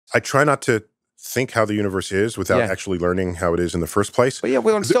I try not to think how the universe is without actually learning how it is in the first place. But yeah,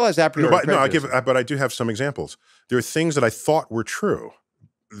 well, it still has a priori prejudice. But I do have some examples. There are things that I thought were true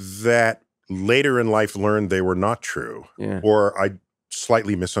that later in life learned they were not true, or I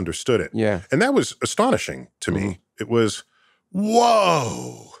slightly misunderstood it. Yeah. And that was astonishing to me. It was,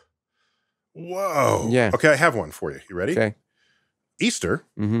 whoa. Yeah. Okay, I have one for you. You ready? Okay. Easter,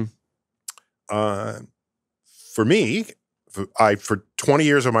 for me, for 20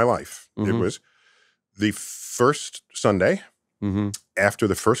 years of my life, it was the first Sunday after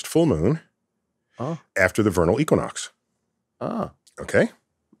the first full moon after the vernal equinox. Okay?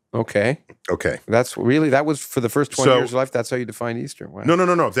 Okay. That was for the first 20 years of life. That's how you defined Easter. Wow.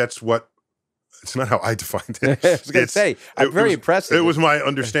 No. It's not how I defined it. I was going to say, I'm very impressed. It was my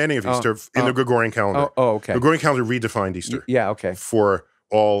understanding of Easter in the Gregorian calendar. Okay. The Gregorian calendar redefined Easter. Okay. For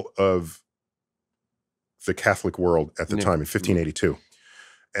all of the Catholic world at the time in 1582.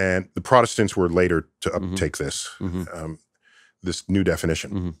 And the Protestants were later to uptake this new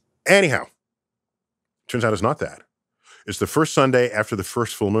definition. Anyhow, turns out it's not that. It's the first Sunday after the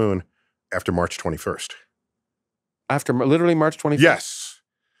first full moon after March 21st. After literally March 21st? Yes.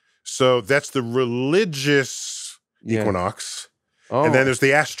 So that's the religious equinox. And then there's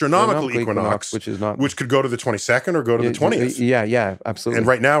the astronomical equinox, which could go to the 22nd or go to the 20th. Yeah, absolutely. And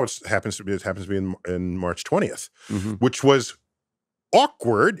right now it happens to be in March 20th, which was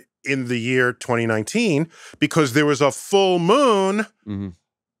awkward in the year 2019 because there was a full moon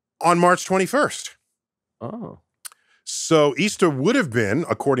on March 21st. Oh. So Easter would have been,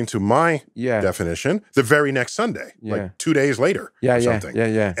 according to my definition, the very next Sunday, like 2 days later or something.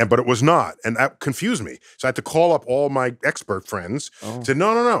 But it was not, and that confused me. So I had to call up all my expert friends and say,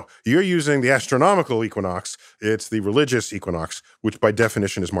 no, you're using the astronomical equinox. It's the religious equinox, which by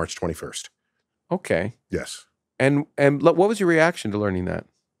definition is March 21st. Okay. Yes. And what was your reaction to learning that?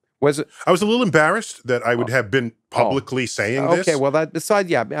 Was it? I was a little embarrassed that I would have been publicly saying this. Okay, well,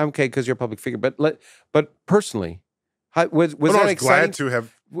 because you're a public figure. But personally, was that exciting? Glad to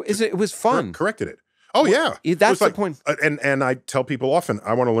have. It was fun. Corrected it. Oh yeah, that's the point. And I tell people often,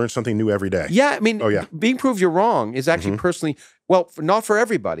 I want to learn something new every day. Yeah, I mean, being proved you're wrong is actually personally, not for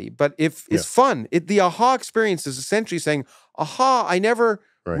everybody, but if it's fun. The aha experience is essentially saying, aha, I never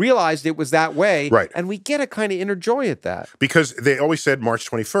realized it was that way. Right. And we get a kind of inner joy at that. Because they always said March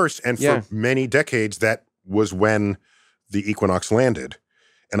 21st, and for many decades, that was when the equinox landed.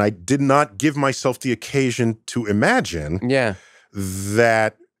 And I did not give myself the occasion to imagine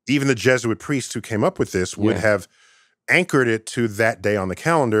that even the Jesuit priests who came up with this would have anchored it to that day on the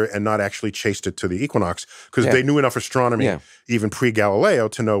calendar and not actually chased it to the equinox, because they knew enough astronomy, even pre-Galileo,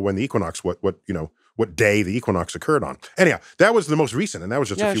 to know when the equinox, what day the equinox occurred on. Anyhow, that was the most recent, and that was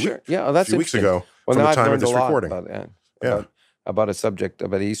just a few weeks ago from the time of this recording. About a subject,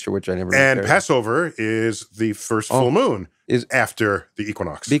 about Easter, which I never. And Passover is the first full moon after the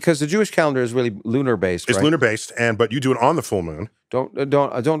equinox, because the Jewish calendar is really lunar based. It's lunar based, but you do it on the full moon.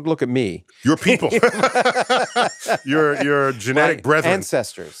 Don't look at me. Your people, your genetic brethren,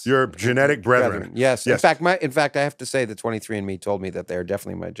 ancestors, your genetic brethren. Yes. In fact, I have to say that 23andMe told me that they are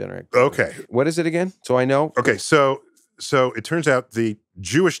definitely my genetic. Okay. What is it again? So I know. Okay, so it turns out the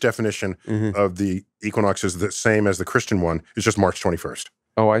Jewish definition of the equinox is the same as the Christian one. It's just March 21st.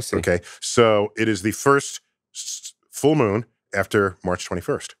 Oh, I see. Okay, so it is the first full moon after March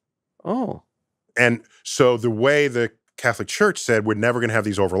 21st. Oh. And so the way the Catholic Church said we're never going to have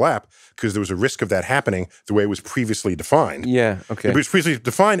these overlap because there was a risk of that happening the way it was previously defined. Yeah, okay. It was previously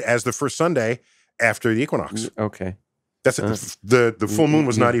defined as the first Sunday after the equinox. Okay. That's the full moon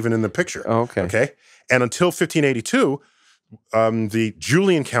was not even in the picture. Oh, okay. Okay. And until 1582, the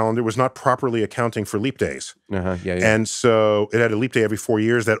Julian calendar was not properly accounting for leap days. And so it had a leap day every 4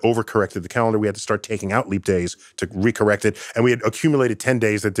 years. That overcorrected the calendar. We had to start taking out leap days to recorrect it. And we had accumulated 10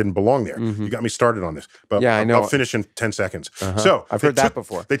 days that didn't belong there. You got me started on this. But I know. I'll finich in 10 seconds. So I've heard that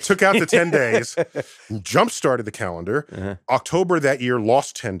before. They took out the 10 days, jump-started the calendar. October that year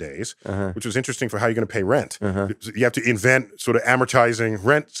lost 10 days, which was interesting for how you're going to pay rent. You have to invent sort of amortizing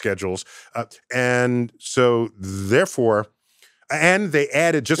rent schedules. And so therefore... And they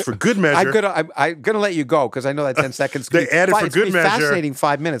added, just for good measure... I'm gonna let you go, because I know that 10 seconds... They added for good measure... fascinating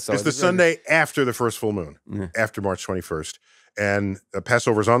 5 minutes, though. It's the Sunday after the first full moon, after March 21st. And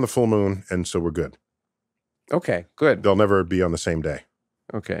Passover's on the full moon, and so we're good. Okay, good. They'll never be on the same day.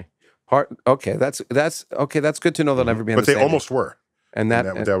 Okay. That's good to know they'll never be on the same day. But they almost were. And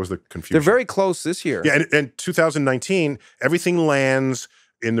that was the confusion. They're very close this year. Yeah, and 2019, everything lands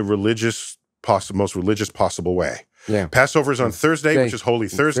in the most religious possible way. Yeah. Passover's on Thursday, which is Holy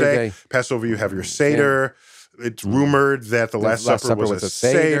Thursday. Passover, you have your Seder. it's rumored that the Last Supper was a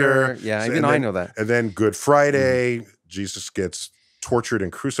Seder. Yeah, even I know that. And then Good Friday, Jesus gets tortured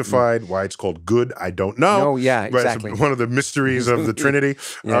and crucified. Why it's called good, I don't know. No, yeah, exactly. But it's one of the mysteries of the Trinity.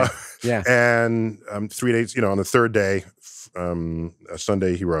 And 3 days, on the third day,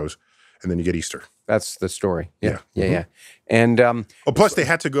 Sunday, he rose. And then you get Easter. That's the story. Yeah. And plus they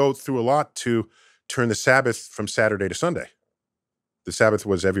had to go through a lot to turn the Sabbath from Saturday to Sunday. The Sabbath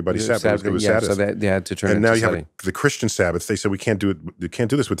was everybody's Sabbath. It was Sabbath. So they had to turn it to Sunday. And now you have the Christian Sabbath. They said, we can't do it. You can't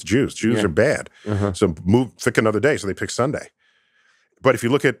do this with the Jews. Jews are bad. So pick another day. So they picked Sunday. But if you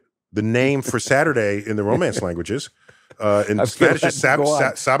look at the name for Saturday in the Romance languages, in Spanish it's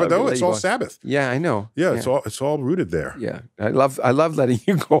Sábado, it's all Sabbath. Yeah, I know. Yeah, it's all rooted there. Yeah, I love letting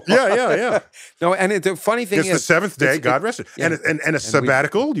you go. Yeah. No, and the funny thing is, it's the seventh day God rested, and a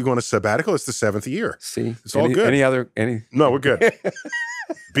sabbatical. You go on a sabbatical. It's the seventh year. See, it's all good. No, we're good.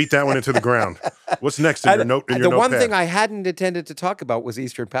 Beat that one into the ground. What's next in your note? The one thing I hadn't intended to talk about was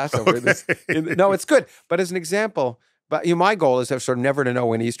Easter and Passover. No, it's good. But as an example, my goal is sort of never to know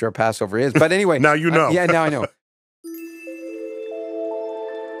when Easter or Passover is. But anyway, now you know. Now I know.